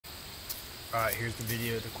Alright, here's the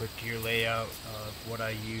video, the quick gear layout of what I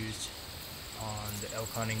used on the elk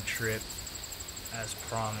hunting trip as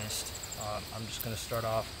promised. I'm just going to start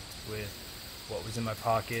off with what was in my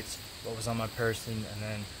pockets, what was on my person, and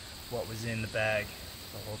then what was in the bag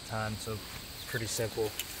the whole time. So it's pretty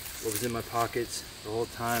simple. What was in my pockets the whole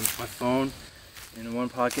time: my phone. In one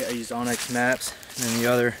pocket I used Onyx maps, and in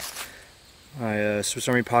the other my Swiss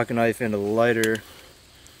Army pocket knife and a lighter.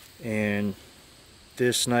 And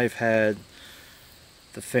this knife had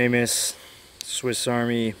the famous Swiss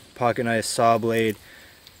Army pocket knife saw blade,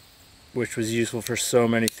 which was useful for so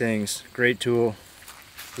many things. Great tool,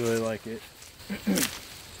 really like it.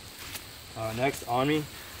 Next on me,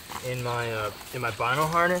 in my bino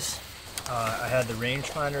harness, I had the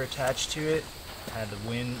rangefinder attached to it. I had the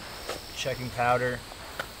wind checking powder,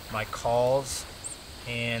 my calls,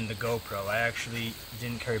 and the GoPro. I actually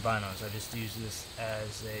didn't carry binos. I just used this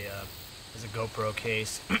as a GoPro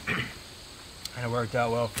case. And it worked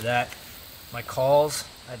out well for that. My calls,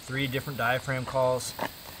 I had 3 different diaphragm calls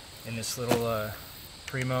in this little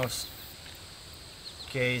Primos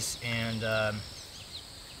case, and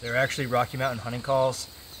they're actually Rocky Mountain hunting calls.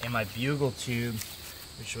 And my bugle tube,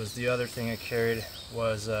 which was the other thing I carried,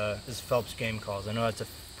 was this Phelps game calls. I know that's a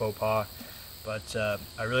faux pas, but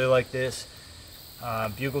I really like this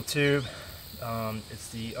bugle tube. It's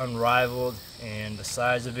the unrivaled, and the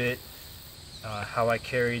size of it, how I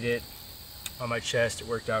carried it on my chest, it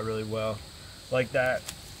worked out really well like that.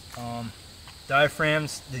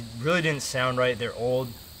 Diaphragms, they really didn't sound right. They're old.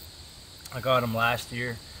 I got them last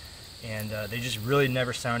year, and they just really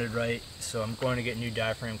never sounded right, so I'm going to get new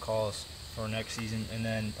diaphragm calls for next season. And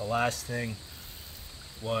then the last thing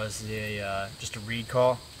was just a reed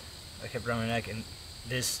call I kept around my neck, and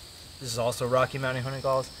this is also Rocky Mountain hunting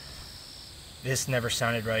calls. This never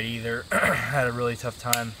sounded right either. I had a really tough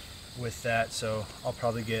time with that, so I'll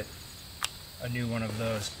probably get a new one of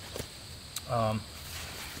those.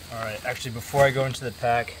 Alright, actually before I go into the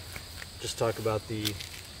pack, just talk about the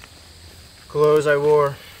clothes I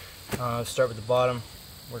wore. Start with the bottom,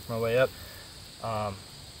 work my way up.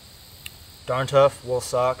 Darn Tough wool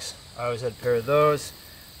socks. I always had a pair of those.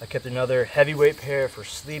 I kept another heavyweight pair for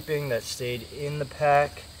sleeping that stayed in the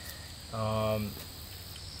pack. The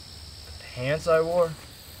pants I wore,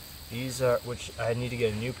 these are, which I need to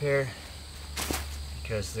get a new pair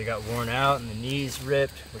because they got worn out and the knees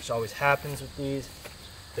ripped, which always happens with these.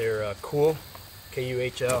 They're Cool,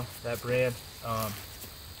 K-U-H-L, that brand.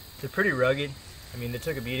 They're pretty rugged. I mean, they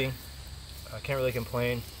took a beating. I can't really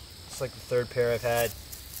complain. It's like the 3rd pair I've had.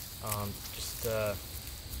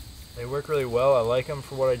 They work really well. I like them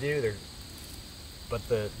for what I do. But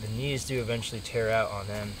the knees do eventually tear out on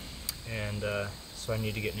them, and so I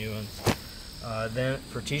need to get new ones. Then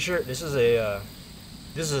for t-shirt, this is a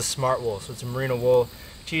smart wool, so it's a merino wool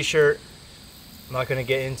t-shirt. I'm not going to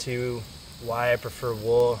get into why I prefer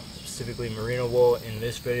wool, specifically merino wool, in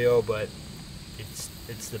this video, but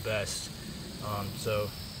it's the best. So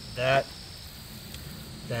that,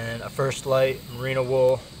 then a First Light merino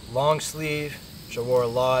wool long sleeve, which I wore a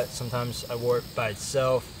lot. Sometimes I wore it by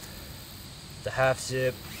itself. The half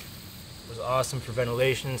zip was awesome for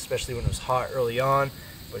ventilation, especially when it was hot early on,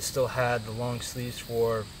 but it still had the long sleeves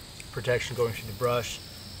for protection going through the brush.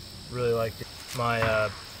 Really liked it.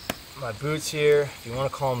 My boots here, if you want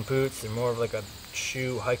to call them boots, they're more of like a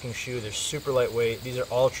shoe, hiking shoe. They're super lightweight. These are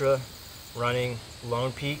Ultra running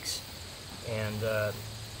Lone Peaks, and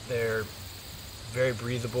they're very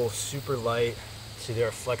breathable, super light. See,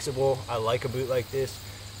 they're flexible. I like a boot like this.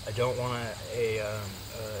 I don't want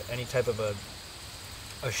any type of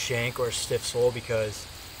a shank or a stiff sole, because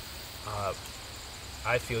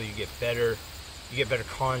I feel you get better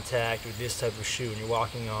contact with this type of shoe when you're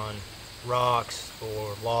walking on rocks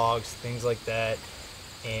or logs, things like that.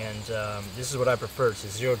 And this is what I prefer. It's a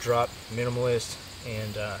 0 drop minimalist,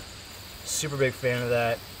 and super big fan of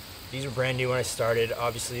that. These were brand new when I started.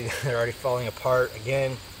 Obviously they're already falling apart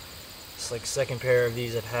again. It's like 2nd pair of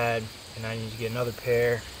these I've had, and I need to get another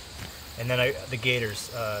pair. And then the gaiters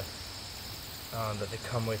that they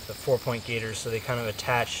come with, the 4-point gaiters, so they kind of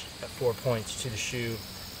attach at 4 points to the shoe,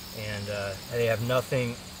 and they have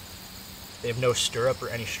nothing. They have no stirrup or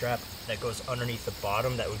any strap that goes underneath the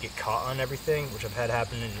bottom that would get caught on everything, which I've had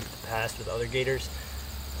happen in the past with other gaiters,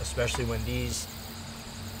 especially when these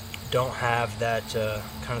don't have that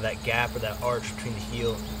kind of that gap or that arch between the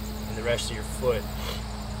heel and the rest of your foot.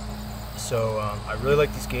 So I really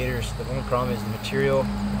like these gaiters. The only problem is the material.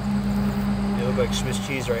 They look like Swiss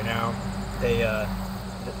cheese right now.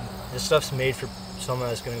 This stuff's made for someone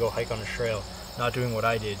that's going to go hike on a trail, not doing what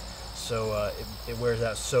I did. So it wears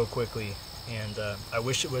out so quickly, and I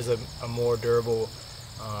wish it was a more durable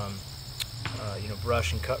you know,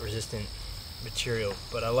 brush and cut resistant material.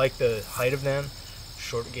 But I like the height of them.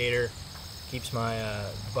 Short gaiter, keeps my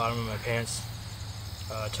the bottom of my pants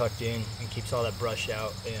tucked in and keeps all that brush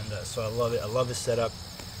out, and so I love it. I love this setup.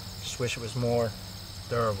 Just wish it was more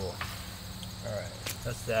durable. Alright,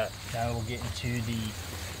 that's that. Now we'll get into the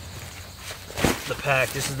pack.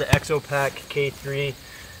 This is the Exo Pack K3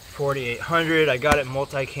 4800. I got it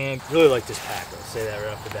multi-cam. Really like this pack, I'll say that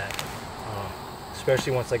right off the bat.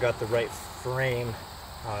 Especially once I got the right frame,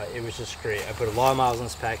 it was just great. I put a lot of miles on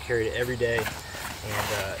this pack, carried it every day,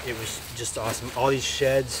 and it was just awesome. All these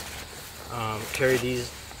sheds, carried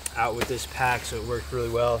these out with this pack, so it worked really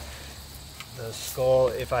well. The skull,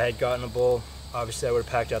 if I had gotten a bull, obviously I would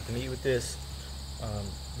have packed out the meat with this.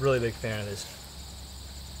 Really big fan of this.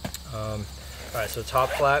 Alright, so top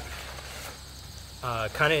flap,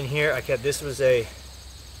 kind of in here, I kept, this was a,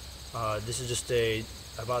 this is just a,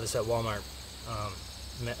 I bought this at Walmart,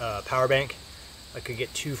 power bank. I could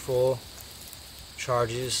get 2 full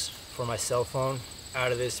charges for my cell phone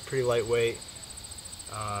out of this, pretty lightweight.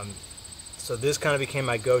 So this kind of became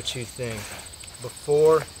my go-to thing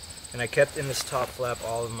before, and I kept in this top flap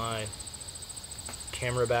all of my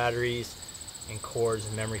camera batteries and cords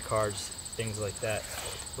and memory cards, things like that.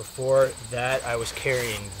 Before that, I was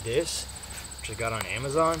carrying this, which I got on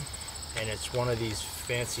Amazon, and it's one of these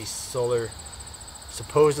fancy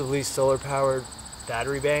supposedly solar powered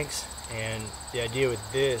battery banks. And the idea with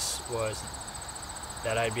this was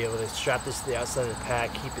that I'd be able to strap this to the outside of the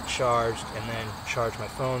pack, keep it charged, and then charge my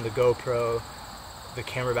phone, the GoPro, the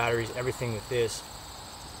camera batteries, everything with this.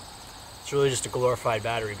 It's really just a glorified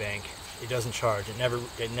battery bank. It doesn't charge. It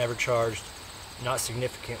never charged, not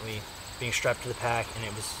significantly, being strapped to the pack, and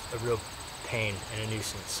it was a real pain and a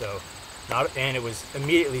nuisance. So, and it was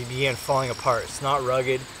immediately began falling apart. It's not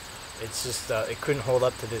rugged. It's just it couldn't hold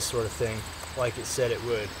up to this sort of thing like it said it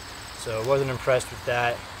would. So I wasn't impressed with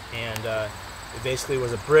that, and it basically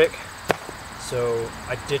was a brick, so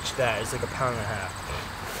I ditched that. It's like £1.50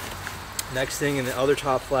 pounds. Next thing, in the other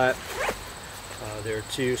top flap, there are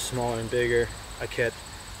 2, smaller and bigger. I kept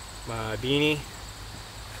my beanie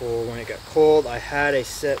for when it got cold. I had a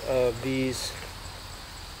set of these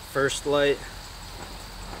First Light,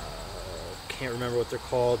 can't remember what they're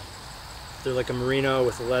called. They're like a merino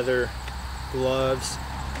with leather gloves.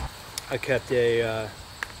 I kept a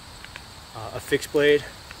fixed blade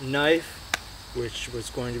knife, which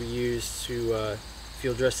was going to be used to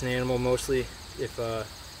field dress an animal mostly if I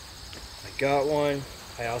got one.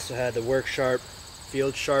 I also had the Work Sharp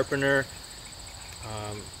field sharpener,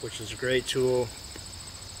 which is a great tool.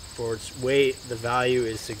 For its weight, the value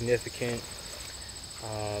is significant.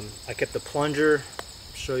 I kept the plunger,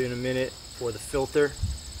 I'll show you in a minute, for the filter,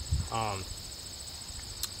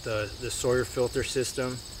 the Sawyer filter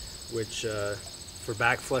system, which for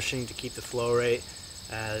back flushing, to keep the flow rate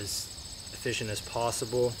as efficient as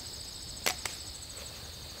possible.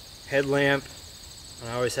 Headlamp, and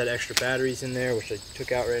I always had extra batteries in there, which I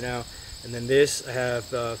took out right now. And then this, I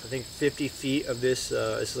have I think 50 feet of this.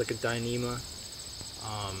 This is like a Dyneema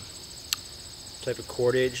type of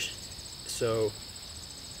cordage, so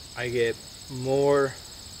I get more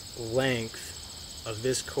length of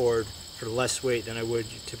this cord for less weight than I would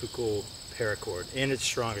your typical paracord, and it's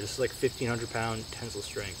stronger. This is like 1,500 pound tensile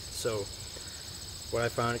strength. So what I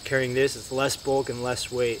found carrying this, it's less bulk and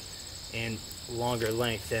less weight and longer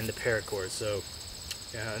length than the paracord. So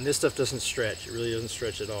and this stuff doesn't stretch. It really doesn't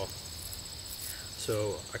stretch at all.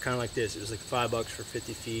 So I kind of like this. It was like $5 for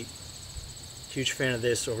 50 feet. Huge fan of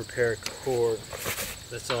this over paracord.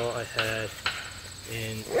 That's all I had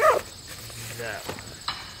in that one.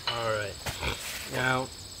 Alright, now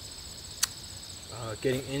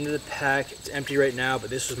getting into the pack. It's empty right now, but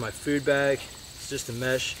this was my food bag. It's just a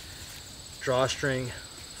mesh drawstring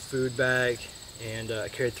food bag, and I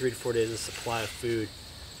carried 3 to 4 days of supply of food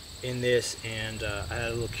in this, and I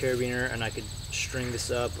had a little carabiner, and I could string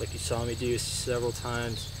this up like you saw me do several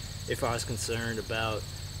times if I was concerned about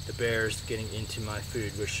the bears getting into my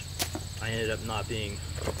food, which I ended up not being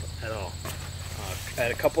at all. I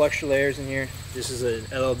had a couple extra layers in here. This is an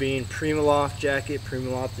LL Bean Primaloft jacket.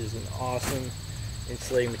 Primaloft is an awesome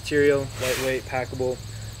insulating material, lightweight, packable.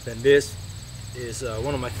 Then this is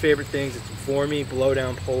one of my favorite things. It's a Vormy blow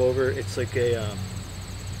down pullover. It's like a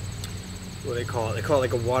what do they call it? They call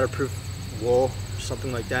it like a waterproof wool or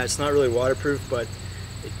something like that. It's not really waterproof, but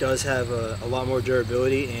it does have a lot more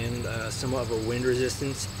durability and somewhat of a wind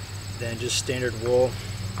resistance than just standard wool.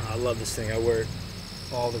 I love this thing. I wear it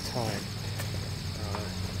all the time.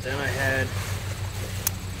 Then I had,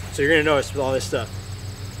 so you're gonna notice with all this stuff,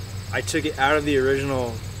 I took it out of the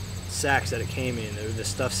original sacks that it came in, the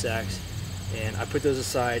stuff sacks, and I put those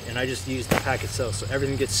aside and I just use the pack itself, so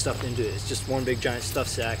everything gets stuffed into it. It's just one big giant stuff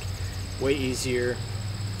sack. Way easier,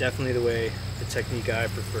 definitely the way, the technique I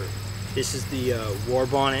prefer. This is the War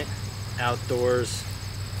Bonnet Outdoors.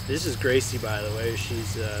 This is Gracie, by the way.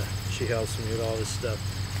 She helps me with all this stuff.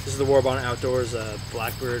 This is the War Bonnet Outdoors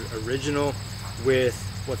Blackbird Original with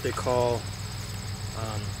what they call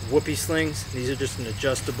whoopee slings. These are just an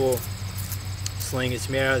adjustable sling. It's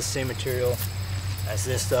made out of the same material as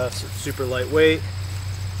this stuff, so it's super lightweight.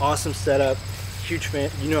 Awesome setup. Huge fan.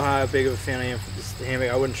 You know how big of a fan I am for this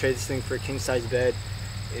hammock. I wouldn't trade this thing for a king size bed.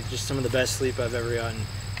 It's just some of the best sleep I've ever gotten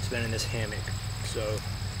spent in this hammock. So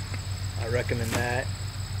I recommend that.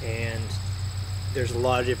 And there's a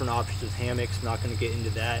lot of different options with hammocks. I'm not going to get into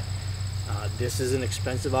that. This is an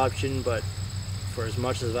expensive option, but for as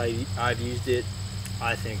much as I've used it,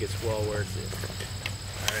 I think it's well worth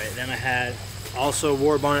it. Alright, then I had also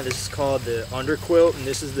War Bonnet. This is called the Underquilt, and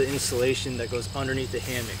this is the insulation that goes underneath the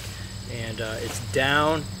hammock. And it's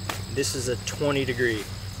down. This is a 20 degree.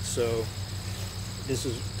 So this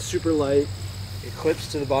is super light. It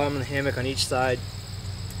clips to the bottom of the hammock on each side,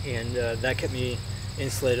 and that kept me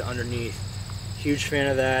insulated underneath. Huge fan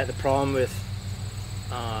of that. The problem with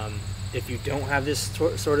if you don't have this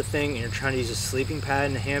sort of thing and you're trying to use a sleeping pad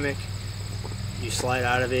in the hammock, you slide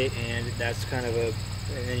out of it, and that's kind of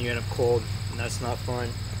and then you end up cold, and that's not fun.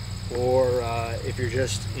 Or if you're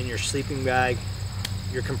just in your sleeping bag,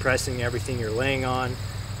 you're compressing everything you're laying on,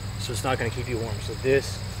 so it's not going to keep you warm. So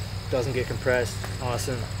this doesn't get compressed.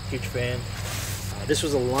 Awesome. Huge fan. This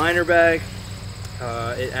was a liner bag.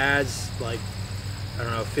 It adds like, I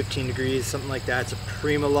don't know, 15 degrees, something like that. It's a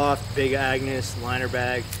Primaloft Big Agnes liner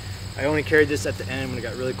bag. I only carried this at the end when it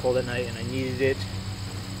got really cold at night and I needed it.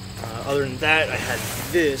 Other than that, I had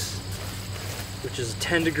this, which is a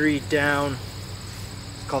 10 degree down.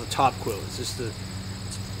 It's called a top quilt. It's just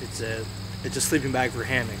it's a sleeping bag for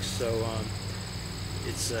hammocks. So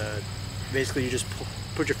it's basically you just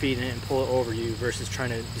put your feet in it and pull it over you versus trying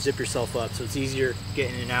to zip yourself up. So it's easier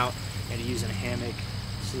getting in and out and to use in a hammock.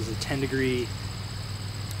 This is a 10 degree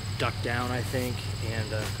duck down, I think, and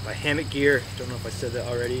by Hammock Gear. Don't know if I said that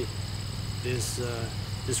already. This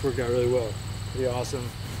worked out really well. Pretty awesome.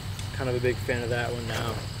 Kind of a big fan of that one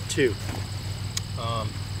now too.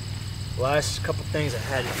 Last couple things I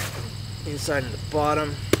had inside and the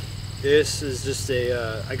bottom. This is just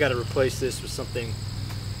a I got to replace this with something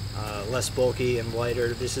less bulky and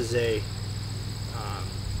lighter. This is a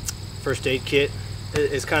first aid kit.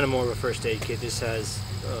 It's kind of more of a first aid kit. This has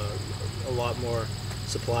a lot more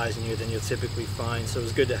supplies in here than you'll typically find, so it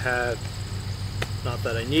was good to have. Not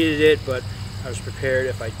that I needed it, but I was prepared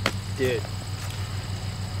if I did.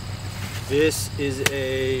 This is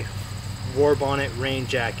a War Bonnet rain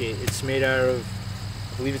jacket. It's made out of,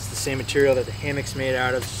 I believe it's the same material that the hammock's made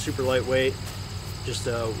out of. Super lightweight, just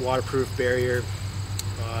a waterproof barrier,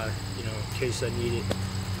 you know, in case I need it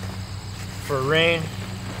for rain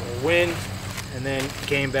or wind. And then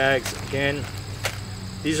game bags again.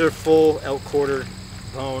 These are full elk quarter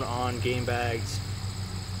bone on game bags,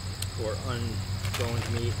 or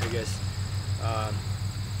unboned meat, I guess.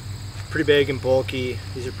 Pretty big and bulky.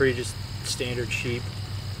 These are pretty just standard cheap.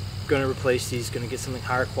 Gonna replace these, gonna get something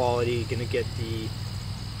higher quality, gonna get the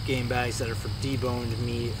game bags that are for deboned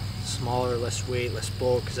meat, smaller, less weight, less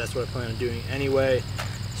bulk, because that's what I plan on doing anyway.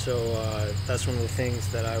 So that's one of the things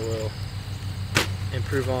that I will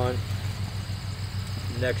improve on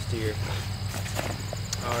next year.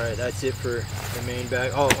 Alright, that's it for the main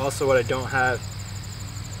bag. Oh, also what I don't have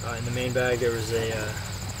in the main bag, there was a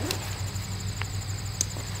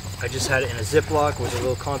I just had it in a Ziploc with a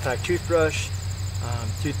little compact toothbrush,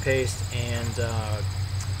 toothpaste, and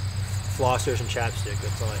flossers and chapstick.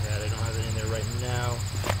 That's all I had. I don't have it in there right now.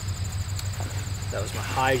 That was my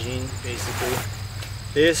hygiene, basically.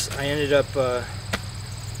 This I ended up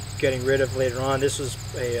getting rid of later on. This was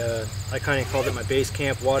a, I kind of called it my base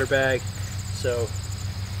camp water bag. So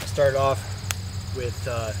I started off with,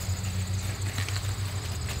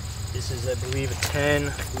 this is, I believe, a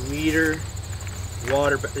 10-liter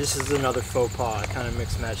water bag. This is another faux pas. I kind of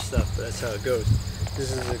mix and match stuff, but that's how it goes.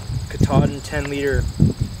 This is a Katahdin 10-liter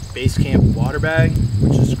base camp water bag,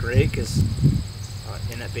 which is great because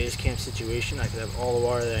in that base camp situation, I could have all the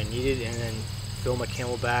water that I needed and then fill my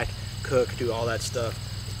Camelback, cook, do all that stuff.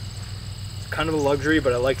 It's kind of a luxury,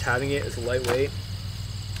 but I liked having it. It's lightweight,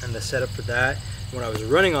 and the setup for that, when I was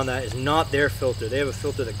running on that, is not their filter. They have a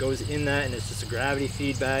filter that goes in that, and it's just a gravity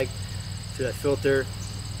feed bag to that filter.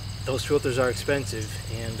 Those filters are expensive,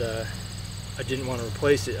 and I didn't want to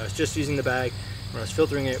replace it. I was just using the bag. What I was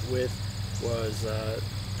filtering it with was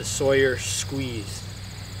the Sawyer Squeeze,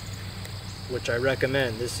 which I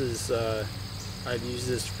recommend. This is I've used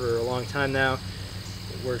this for a long time now.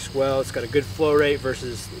 It works well. It's got a good flow rate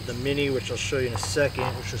versus the Mini, which I'll show you in a second,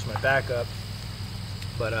 which was my backup.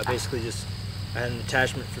 But basically just I had an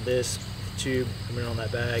attachment for this tube coming on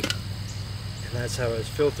that bag, and that's how I was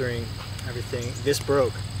filtering everything. This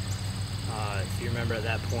broke. If you remember at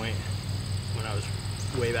that point when I was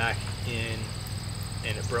way back in,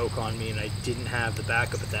 and it broke on me, and I didn't have the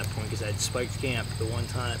backup at that point because I had spiked camp the one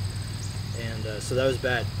time, and so that was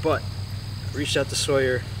bad. But I reached out to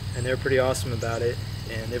Sawyer, and they're pretty awesome about it,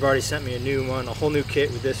 and they've already sent me a new one, a whole new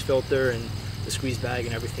kit with this filter and the squeeze bag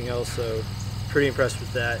and everything else, so pretty impressed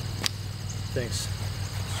with that. Thanks,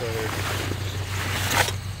 Sawyer.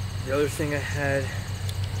 The other thing I had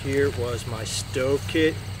here was my stove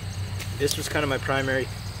kit. This was kind of my primary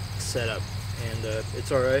setup, and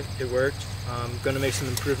it's alright, it worked. I'm going to make some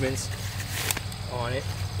improvements on it,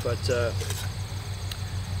 but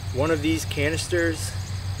one of these canisters,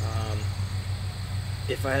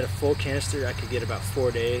 if I had a full canister, I could get about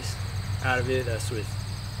 4 days out of it. That's with,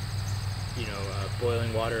 you know,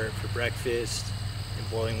 boiling water for breakfast and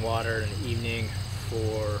boiling water in the evening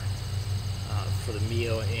for the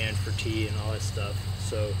meal and for tea and all that stuff.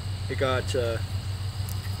 So it got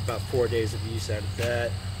about 4 days of use out of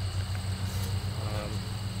that.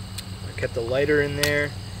 I kept a lighter in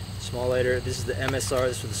there, small lighter. This is the MSR,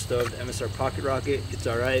 this is for the stove, the MSR Pocket Rocket. It's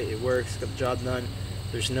alright, it works, got the job done.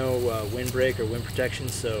 There's no windbreak or wind protection,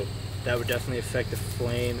 so that would definitely affect the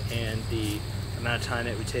flame and the amount of time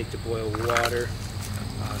it would take to boil water.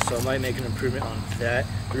 So I might make an improvement on that.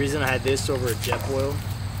 The reason I had this over a jet boil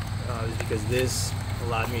is because this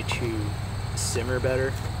allowed me to simmer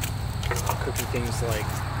better, cooking things like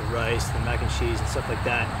the rice, the mac and cheese and stuff like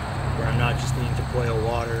that, where I'm not just needing to boil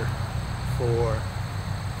water for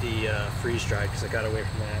the freeze dried, because I got away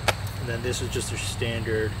from that. And then this was just a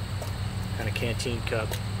standard kind of canteen cup,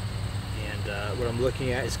 and what I'm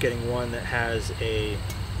looking at is getting one that has a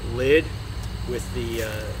lid with the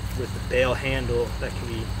bail handle that can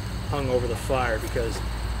be hung over the fire, because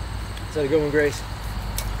is that a good one, Grace?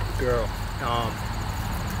 Good girl.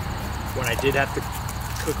 When I did have to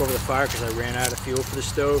cook over the fire because I ran out of fuel for the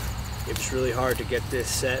stove, it was really hard to get this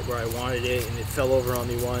set where I wanted it, and it fell over on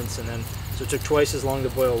me once, and then so it took twice as long to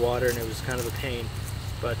boil water, and it was kind of a pain.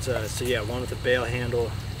 But so yeah, one with a bail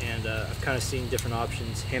handle, and I've kind of seen different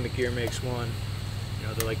options. Hammock Gear makes one, you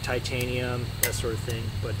know, they're like titanium, that sort of thing.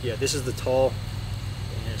 But yeah, this is the tall,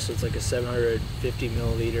 and so it's like a 750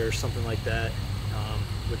 milliliter or something like that,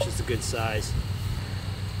 which is a good size.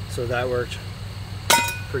 So that worked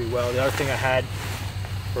pretty well. The other thing I had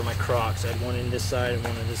for my Crocs, I had one in this side and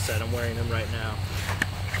one on this side. I'm wearing them right now.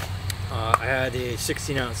 I had a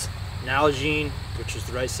 16-ounce Nalgene, which is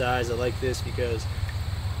the right size. I like this because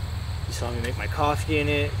you saw me make my coffee in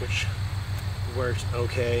it, which worked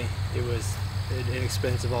okay. It was an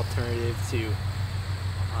inexpensive alternative to you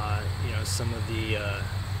know, some of the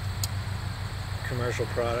commercial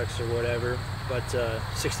products or whatever. But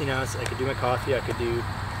 16 ounce, I could do my coffee, I could do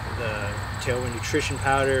the Tailwind nutrition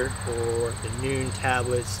powder or the Noon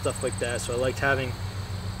tablets, stuff like that. So I liked having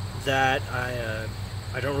that.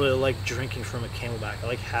 I don't really like drinking from a Camelback. I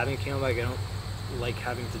like having a Camelback. I don't like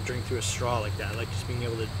having to drink through a straw like that. I like just being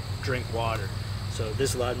able to drink water. So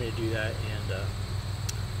this allowed me to do that, and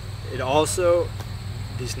it also,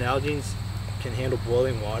 these Nalgenes can handle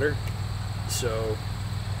boiling water, so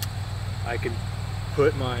I could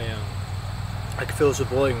put my I could fill this with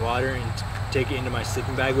boiling water and take it into my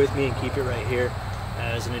sleeping bag with me and keep it right here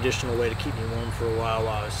as an additional way to keep me warm for a while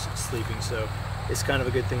I was sleeping. So it's kind of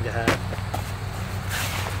a good thing to have.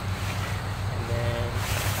 And then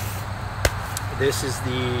this is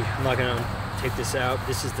the, I'm not gonna take this out,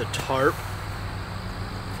 this is the tarp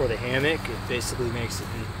for the hammock. It basically makes it,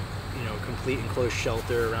 you know, complete enclosed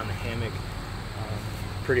shelter around the hammock.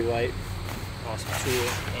 Pretty light, awesome tool,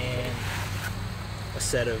 and a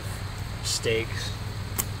set of stakes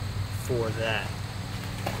for that.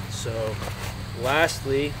 So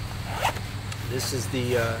lastly, this is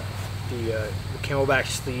the Camelback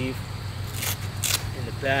sleeve in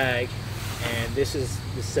the bag, and this is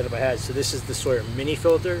the setup I had. So this is the Sawyer mini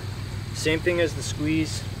filter, same thing as the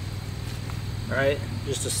squeeze, all right,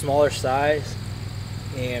 just a smaller size,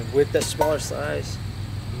 and with that smaller size,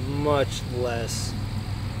 much less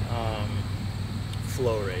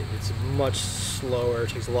flow rate. It's much slower, it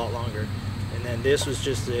takes a lot longer. And then this was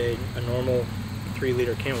just a normal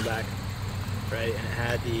 3-liter Camelback, right? And it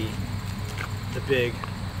had the big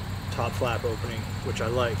top flap opening, which I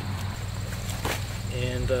like.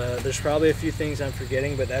 And there's probably a few things I'm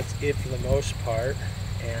forgetting, but that's it for the most part.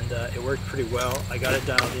 And it worked pretty well. I got it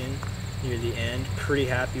dialed in near the end, pretty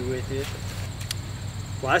happy with it.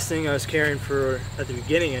 Last thing I was carrying for, at the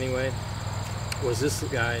beginning anyway, was this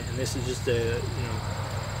guy, and this is just a, you know,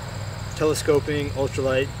 telescoping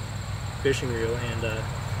ultralight fishing reel, and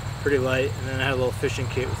pretty light. And then I had a little fishing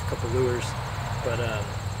kit with a couple lures, but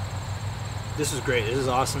this is great. This is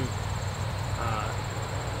awesome.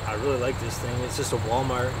 I really like this thing. It's just a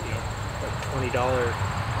Walmart, you know, like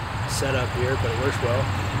 $20 setup here, but it works well.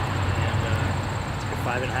 And it's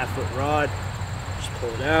like a 5.5 foot rod. Just pull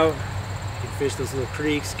it out. You can fish those little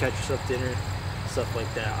creeks, catch yourself dinner, stuff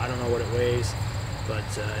like that. I don't know what it weighs, but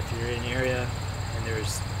if you're in the area and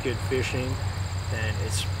there's good fishing, then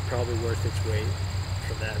it's probably worth its weight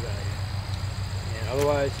for that value. And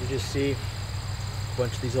otherwise, you just see a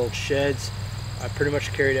bunch of these old sheds. I pretty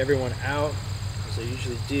much carried everyone out, as I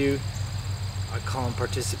usually do. I call them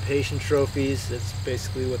participation trophies. That's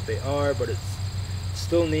basically what they are, but it's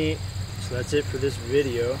still neat. So that's it for this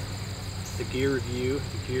video, the gear review,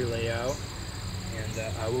 the gear layout,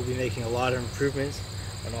 and I will be making a lot of improvements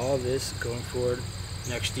on all of this going forward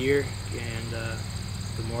next year, and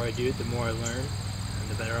the more I do it, the more I learn, and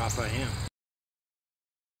the better off I am.